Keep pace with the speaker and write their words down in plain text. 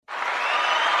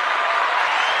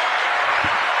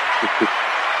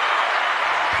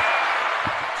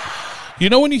You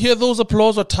know, when you hear those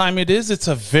applause, what time it is? It's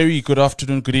a very good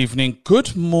afternoon, good evening,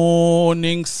 good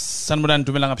morning. Sanmuran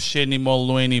Dumelang Absheni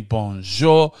Molweni,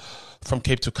 bonjour. From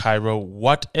Cape to Cairo,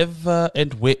 whatever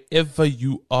and wherever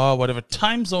you are, whatever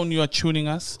time zone you are tuning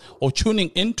us or tuning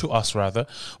into us rather.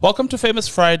 Welcome to Famous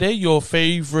Friday, your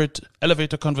favorite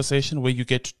elevator conversation where you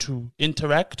get to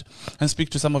interact and speak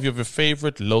to some of your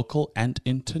favorite local and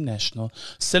international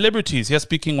celebrities. Here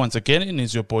speaking once again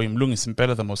is your boy Mlungi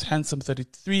Simpela, the most handsome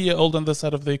 33-year-old on the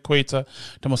side of the equator,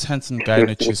 the most handsome guy in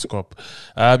a Chiscop.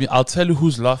 I'll tell you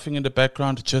who's laughing in the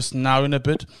background just now in a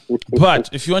bit.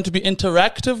 But if you want to be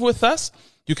interactive with us,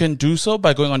 you can do so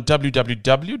by going on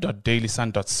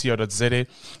www.dailysun.co.za.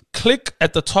 Click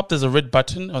at the top, there's a red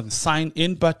button, or the sign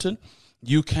in button.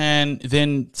 You can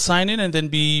then sign in and then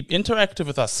be interactive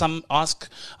with us. Some ask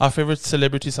our favorite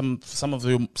celebrities, some of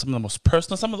the most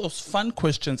personal, some of those fun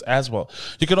questions as well.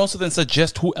 You can also then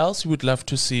suggest who else you would love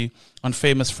to see on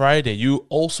Famous Friday. You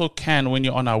also can, when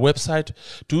you're on our website,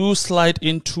 do slide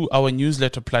into our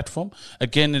newsletter platform.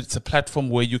 Again, it's a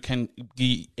platform where you can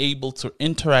be able to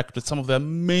interact with some of the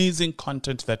amazing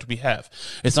content that we have.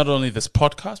 It's not only this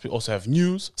podcast, we also have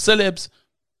news, celebs,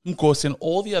 of course, and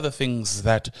all the other things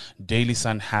that Daily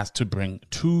Sun has to bring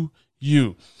to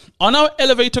you. On our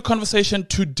elevator conversation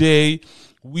today,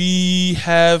 we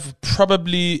have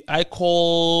probably, I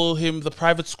call him the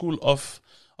private school of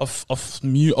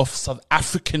South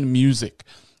African music.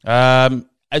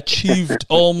 Achieved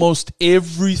almost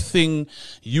everything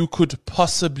you could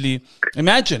possibly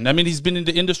imagine. I mean, he's been in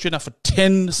the industry now for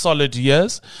 10 solid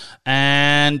years,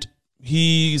 and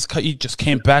he just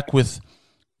came back with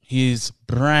his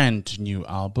brand new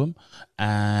album,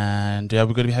 and we're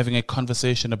going to be having a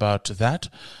conversation about that.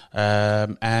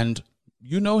 And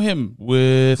you know him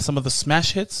with some of the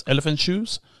smash hits: Elephant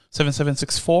Shoes,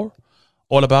 7764,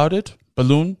 All About It,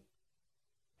 Balloon,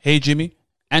 Hey Jimmy,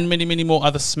 and many, many more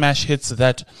other smash hits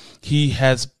that he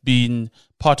has been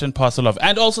part and parcel of.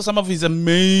 And also some of his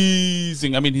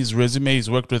amazing, his resume, he's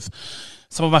worked with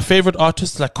some of my favorite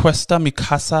artists like Questa,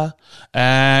 Mikasa,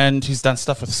 and he's done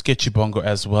stuff with Sketchy Bongo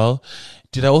as well.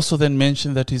 Did I also then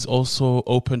mention that he's also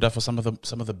opened up for some of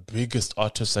the biggest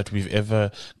artists that we've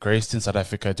ever graced in South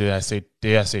Africa? Dare I say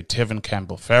Tevin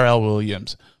Campbell, Pharrell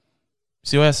Williams.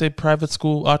 See why I say private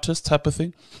school artist type of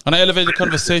thing? On our elevated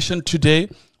conversation today,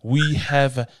 we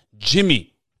have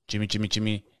Jimmy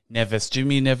Nevis.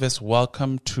 Jimmy Nevis,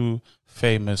 welcome to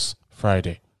Famous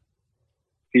Friday.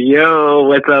 Yo,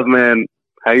 what's up, man?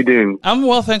 How you doing? I'm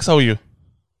well, thanks. How are you?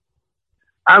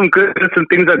 I'm good. Listen,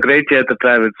 things are great here at the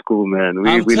private school, man.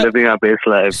 We're living our best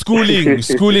life.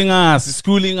 Schooling us.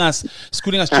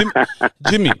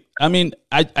 Jimmy,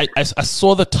 I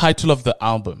saw the title of the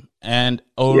album, and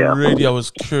already I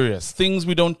was curious. Things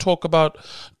we don't talk about.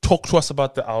 Talk to us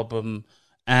about the album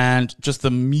and just the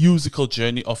musical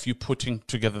journey of you putting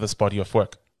together this body of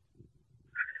work.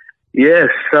 Yes,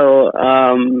 so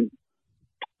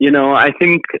I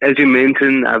think, as you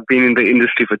mentioned, I've been in the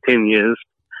industry for 10 years.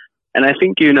 And I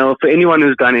think, for anyone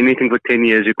who's done anything for 10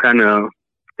 years, you kind of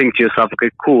think to yourself,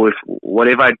 okay, cool, if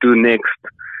whatever I do next,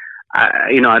 I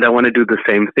don't want to do the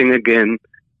same thing again.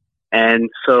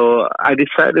 And so I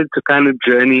decided to kind of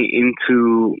journey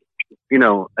into,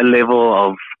 a level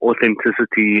of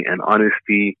authenticity and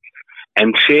honesty,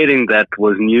 and sharing that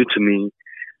was new to me.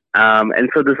 And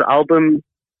so this album,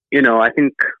 I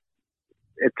think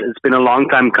it's been a long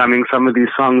time coming. Some of these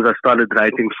songs I started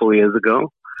writing 4 years ago.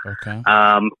 Okay.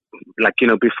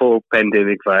 Before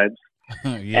pandemic vibes.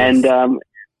 Yes. And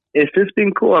it's just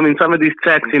been cool. Some of these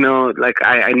tracks,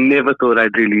 I never thought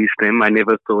I'd release them. I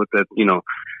never thought that,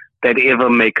 they'd ever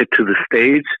make it to the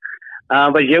stage.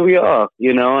 But here we are,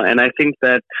 and I think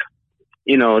that,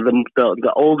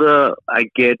 the older I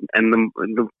get and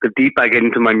the deeper I get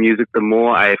into my music, the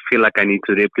more I feel like I need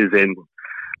to represent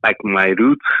like my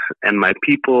roots and my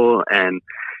people. And,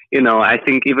 I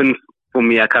think even for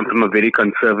me, I come from a very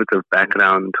conservative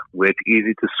background where it's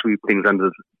easy to sweep things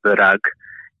under the rug,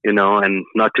 and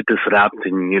not to disrupt.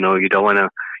 And, you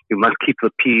must keep the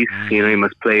peace, you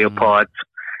must play your parts.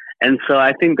 And so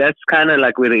I think that's kind of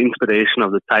like where the inspiration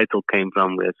of the title came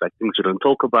from, where it's like things you don't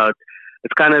talk about.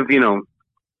 It's kind of,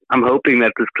 I'm hoping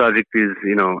that this project is,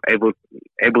 able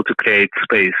to create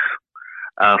space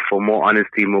for more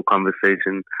honesty, more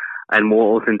conversation, and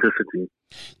more authenticity.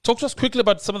 Talk to us quickly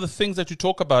about some of the things that you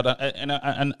talk about,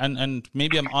 and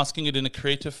maybe I'm asking it in a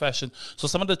creative fashion. So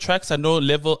some of the tracks, I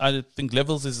think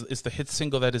Levels is the hit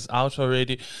single that is out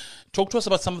already. Talk to us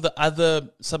about some of the other,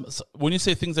 when you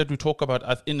say things that we talk about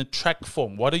in a track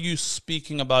form, what are you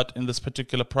speaking about in this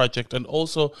particular project? And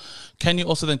also, can you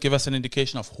also then give us an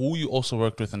indication of who you also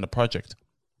worked with in the project?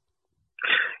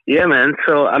 Yeah, man.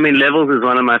 So, I mean, Levels is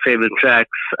one of my favorite tracks.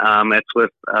 It's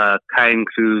with Kyne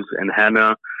Cruz and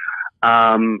Hannah.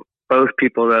 Um, Both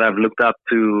people that I've looked up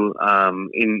to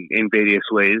in various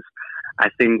ways. I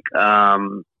think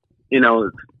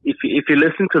if you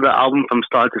listen to the album from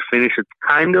start to finish, it's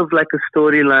kind of like a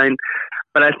storyline.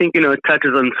 But I think it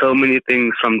touches on so many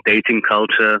things from dating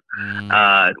culture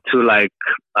to like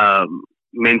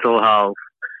mental health.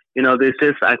 There's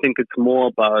just I think it's more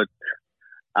about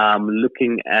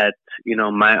looking at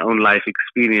my own life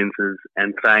experiences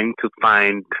and trying to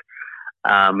find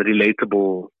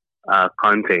relatable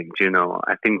content.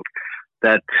 I think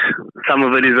that some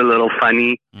of it is a little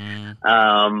funny,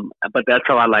 but that's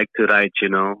how I like to write.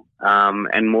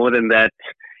 And more than that,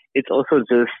 it's also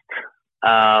just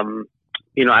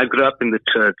I grew up in the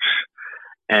church,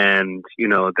 and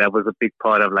that was a big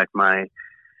part of like my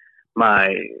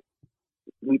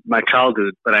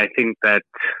childhood. But I think that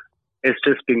it's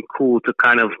just been cool to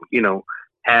kind of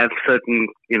have certain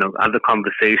other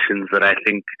conversations that I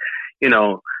think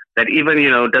that even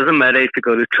doesn't matter if you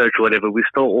go to church or whatever, we're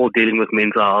still all dealing with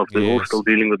mental health. We're all still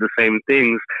dealing with the same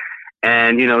things,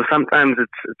 and sometimes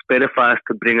it's better for us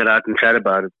to bring it out and chat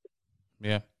about it.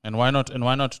 Yeah, and why not? And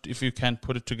why not if you can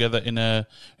put it together in a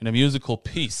musical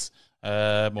piece,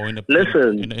 or in a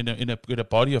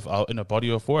body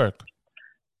of work.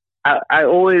 I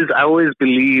always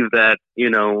believe that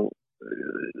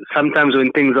sometimes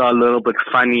when things are a little bit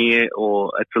funny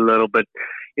or it's a little bit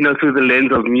through the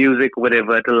lens of music,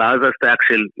 whatever, it allows us to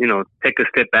actually take a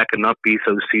step back and not be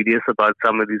so serious about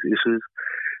some of these issues.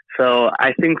 So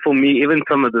I think for me, even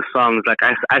some of the songs, like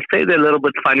I say they're a little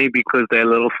bit funny because they're a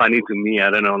little funny to me.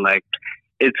 I don't know, like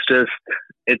it's the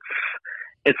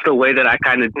way that I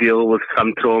kind of deal with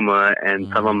some trauma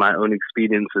and some of my own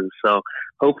experiences. So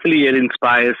hopefully it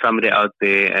inspires somebody out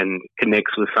there and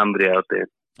connects with somebody out there.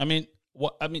 I mean,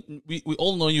 we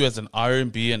all know you as an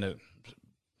R&B and a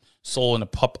soul and a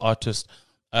pop artist.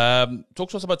 Talk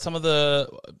to us about some of the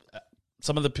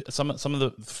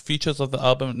features of the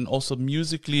album, and also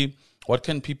musically, what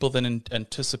can people then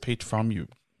anticipate from you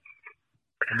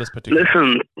from this particular?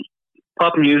 Listen,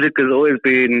 pop music has always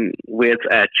been where it's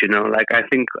at. Like I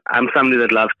think I'm somebody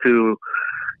that loves to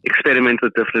experiment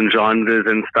with different genres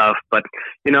and stuff. But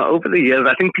over the years,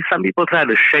 I think some people try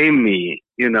to shame me,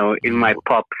 in my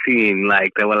pop scene.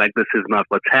 Like they were like, "This is not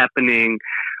what's happening,"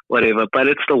 whatever. But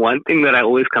it's the one thing that I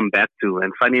always come back to.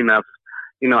 And funny enough,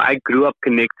 I grew up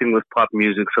connecting with pop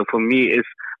music. So for me,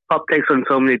 pop takes on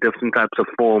so many different types of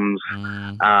forms.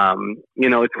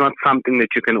 It's not something that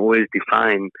you can always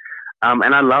define.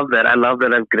 And I love that. I love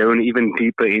that I've grown even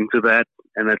deeper into that,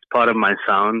 and that's part of my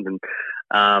sound. And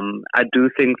I do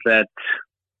think that,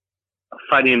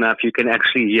 funny enough, you can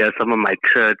actually hear some of my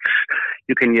church,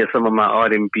 you can hear some of my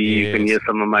R&B, you can hear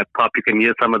some of my pop, you can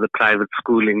hear some of the private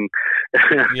schooling.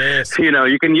 Yes.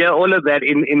 You can hear all of that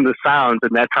in the sounds,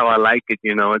 and that's how I like it.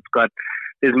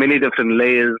 There's many different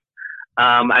layers.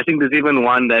 I think there's even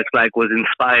one that's like was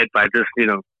inspired by just,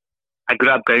 I grew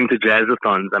up going to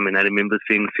jazzathons. I mean, I remember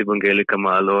seeing Sibongile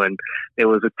Kamalo, and there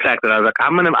was a track that I was like,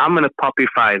 I'm gonna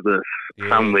popify this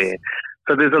somewhere.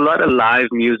 So there's a lot of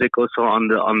live music also on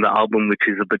the album, which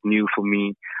is a bit new for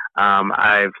me.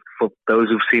 For those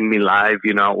who've seen me live,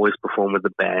 I always perform with the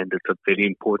band. It's a very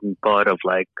important part of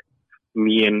like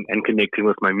me and connecting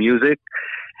with my music.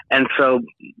 And so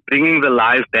bringing the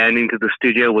live band into the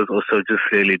studio was also just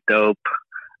really dope.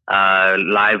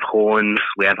 Live horns,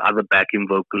 we have other backing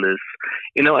vocalists,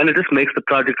 and it just makes the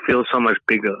project feel so much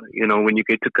bigger, when you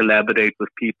get to collaborate with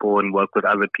people and work with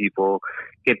other people,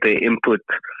 get their input.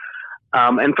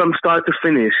 And from start to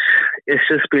finish, it's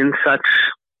just been such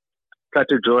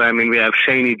a joy. I mean, we have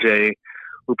Shani J,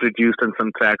 who produced on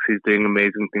some tracks. He's doing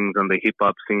amazing things on the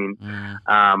hip-hop scene.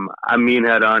 Amin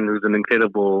Haran, who's an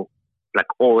incredible, like,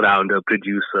 all-rounder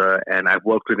producer, and I've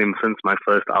worked with him since my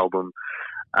first album.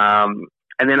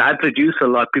 And then I produce a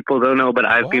lot. People don't know, but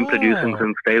I've been producing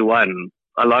since day one.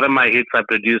 A lot of my hits I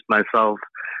produced myself.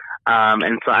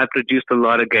 And so I produced a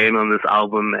lot again on this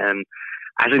album, and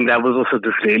I think that was also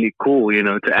just really cool,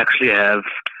 to actually have,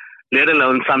 let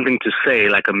alone something to say,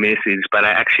 like a message, but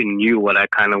I actually knew what I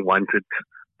kind of wanted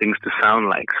things to sound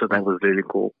like. So that was really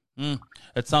cool.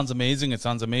 It sounds amazing.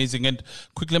 And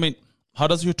quickly, how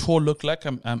does your tour look like?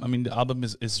 I mean, the album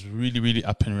is really, really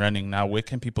up and running now. Where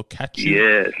can people catch you?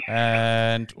 Yes.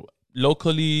 And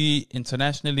locally,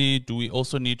 internationally, do we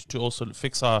also need to also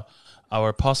fix our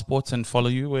passports and follow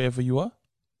you wherever you are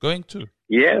going to?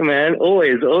 Yeah, man.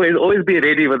 Always be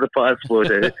ready with the passport.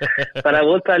 But I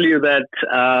will tell you that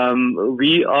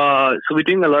we're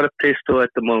doing a lot of press tour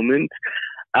at the moment.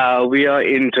 We are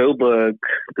in Joburg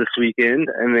this weekend,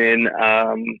 and then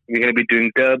we're going to be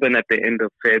doing Durban at the end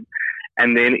of Feb.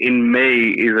 And then in May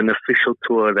is an official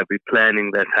tour that we're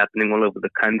planning that's happening all over the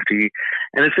country.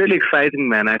 And it's really exciting,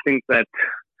 man. I think that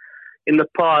in the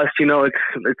past,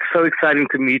 it's so exciting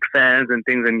to meet fans and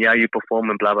things, and yeah, you perform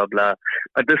and blah, blah, blah.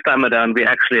 But this time around, we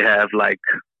actually have like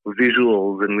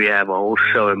visuals and we have a whole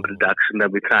show and production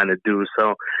that we're trying to do.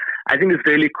 So I think it's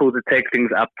really cool to take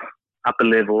things up a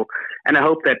level. And I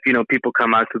hope that, people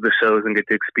come out to the shows and get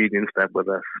to experience that with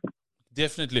us.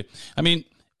 Definitely. I mean,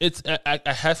 I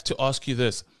have to ask you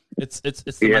this. It's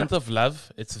the month of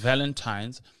love. It's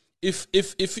Valentine's. If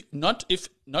not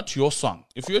your song,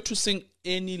 if you were to sing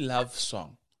any love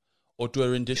song or do a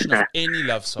rendition of any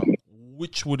love song,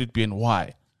 which would it be and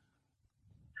why?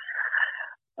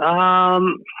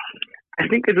 I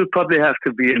think it would probably have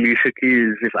to be Alicia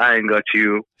Keys, If I Ain't Got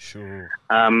You. Sure.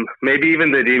 Maybe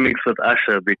even the remix with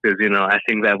Usher, because, I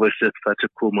think that was just such a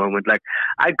cool moment. Like,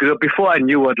 I grew up, before I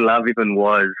knew what love even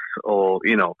was, or,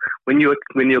 when you're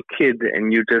a kid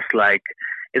and you just like,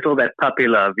 it's all that puppy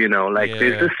love,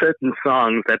 there's just certain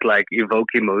songs that like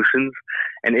evoke emotions.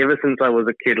 And ever since I was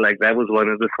a kid, like that was one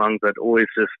of the songs that always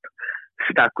just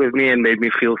stuck with me and made me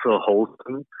feel so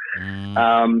wholesome.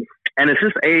 And it's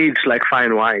just aged like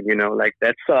fine wine, like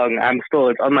that song.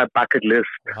 It's on my bucket list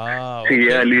to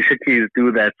hear Alicia Keys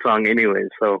do that song anyway.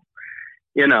 So,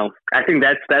 I think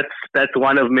that's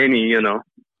one of many,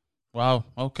 Wow.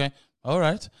 Okay. All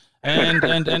right.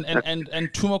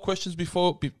 And two more questions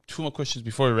before we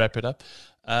wrap it up.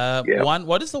 One,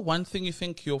 what is the one thing you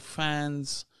think your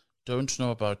fans don't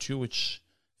know about you, which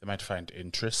they might find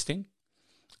interesting?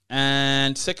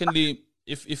 And secondly,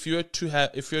 if you were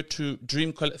to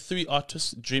dream three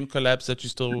artists, dream collabs that you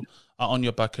still are on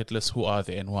your bucket list, who are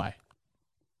they and why?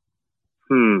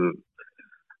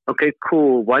 Okay,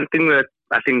 cool. One thing that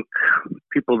I think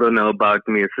people don't know about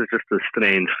me, it's just a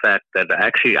strange fact that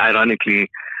actually, ironically,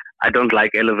 I don't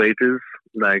like elevators.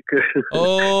 Like,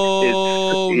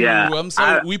 I'm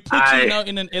sorry. We put you now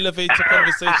in an elevator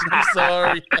conversation. I'm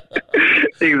sorry.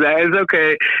 Exactly. It's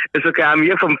okay. It's okay. I'm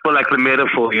here for like the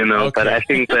metaphor, Okay. But I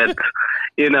think that,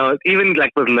 even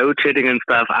like with load shedding and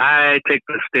stuff, I take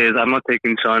the stairs. I'm not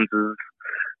taking chances.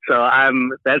 So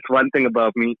that's one thing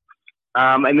about me.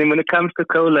 And then when it comes to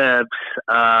collabs,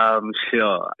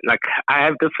 sure. Like, I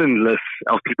have different lists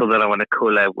of people that I want to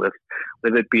collab with,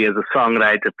 whether it be as a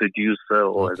songwriter, producer,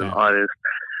 or as an artist.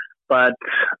 But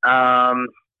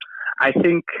I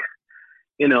think,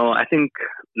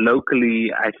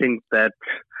 locally, I think that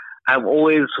I've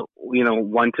always,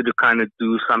 wanted to kind of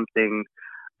do something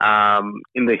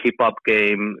in the hip hop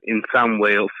game in some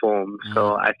way or form.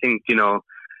 So I think,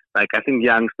 I think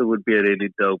Youngster would be a really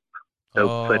dope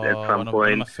fit at some point.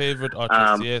 One of my favorite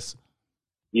artists, yes.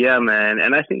 Yeah, man.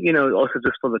 And I think, also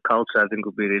just for the culture, I think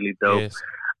would be really dope. Yes.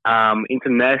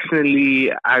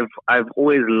 Internationally, I've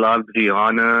always loved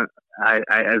Rihanna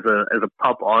as a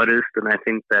pop artist, and I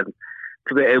think that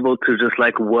to be able to just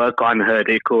like work on her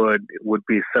record would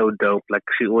be so dope. Like,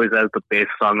 she always has the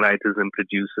best songwriters and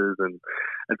producers, and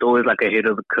it's always like ahead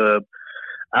of the curve.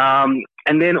 And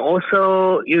then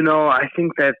also, I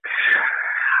think that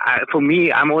for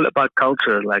me, I'm all about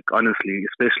culture, like, honestly,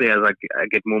 especially as I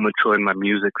get more mature in my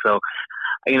music. So,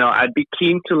 I'd be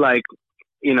keen to, like,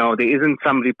 there isn't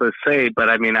somebody per se, but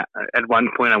I mean, at one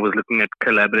point I was looking at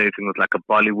collaborating with like a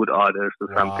Bollywood artist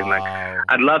or something. Like,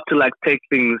 I'd love to like take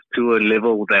things to a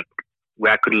level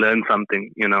where I could learn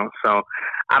something, So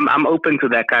I'm open to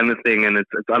that kind of thing, and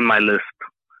it's on my list.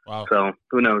 Wow. So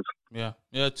who knows? Yeah.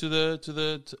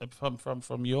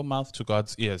 From your mouth to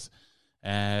God's ears.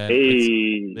 And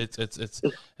it's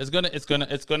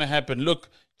gonna happen. Look,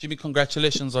 Jimmy,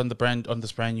 congratulations on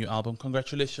this brand new album.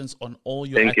 Congratulations on all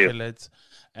your accolades.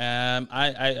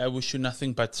 I wish you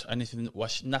nothing but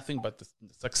the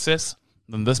success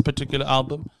on this particular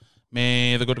album.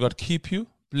 May the good God keep you,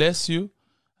 bless you,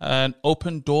 and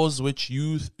open doors which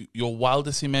your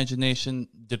wildest imagination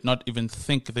did not even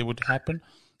think they would happen,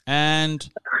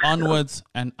 and onwards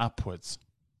and upwards.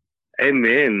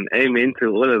 Amen. Amen to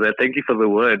all of that. Thank you for the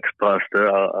words, Pastor.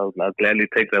 I'll gladly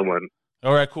take that one.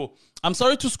 All right, cool. I'm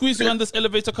sorry to squeeze you on this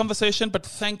elevator conversation, but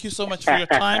thank you so much for your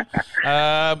time.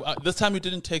 This time you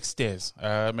didn't take stairs.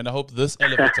 And I hope this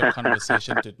elevator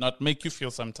conversation did not make you feel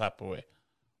some type of way.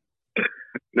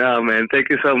 No, man.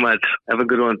 Thank you so much. Have a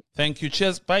good one. Thank you.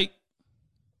 Cheers. Bye.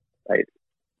 Bye.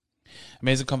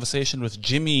 Amazing conversation with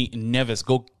Jimmy Nevis.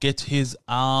 Go get his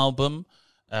album.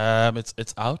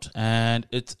 It's out, and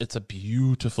it's a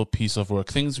beautiful piece of work.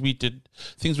 Things we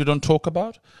don't talk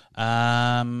about.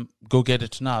 Go get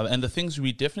it now. And the things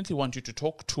we definitely want you to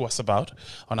talk to us about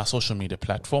on our social media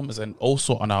platforms and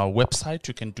also on our website.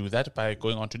 You can do that by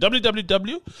going on to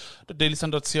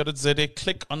www.dailysun.co.za.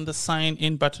 Click on the sign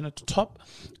in button at the top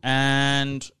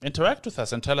and interact with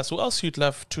us and tell us who else you'd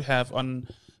love to have on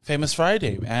Famous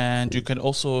Friday. And you can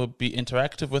also be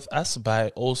interactive with us by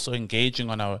also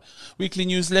engaging on our weekly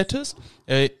newsletters,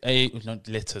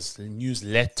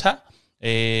 newsletter,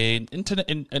 a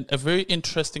very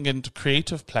interesting and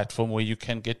creative platform where you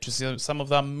can get to see some of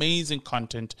the amazing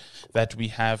content that we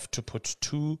have to put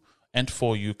to and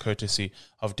for you, courtesy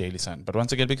of Daily Sun. But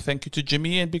once again, big thank you to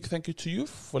Jimmy and big thank you to you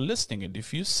for listening. And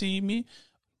if you see me,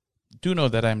 do know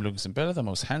that I'm Lucas Mbella, the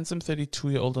most handsome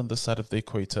 32-year-old on this side of the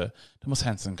equator, the most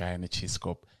handsome guy in the cheese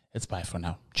scope. It's bye for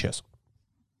now. Cheers.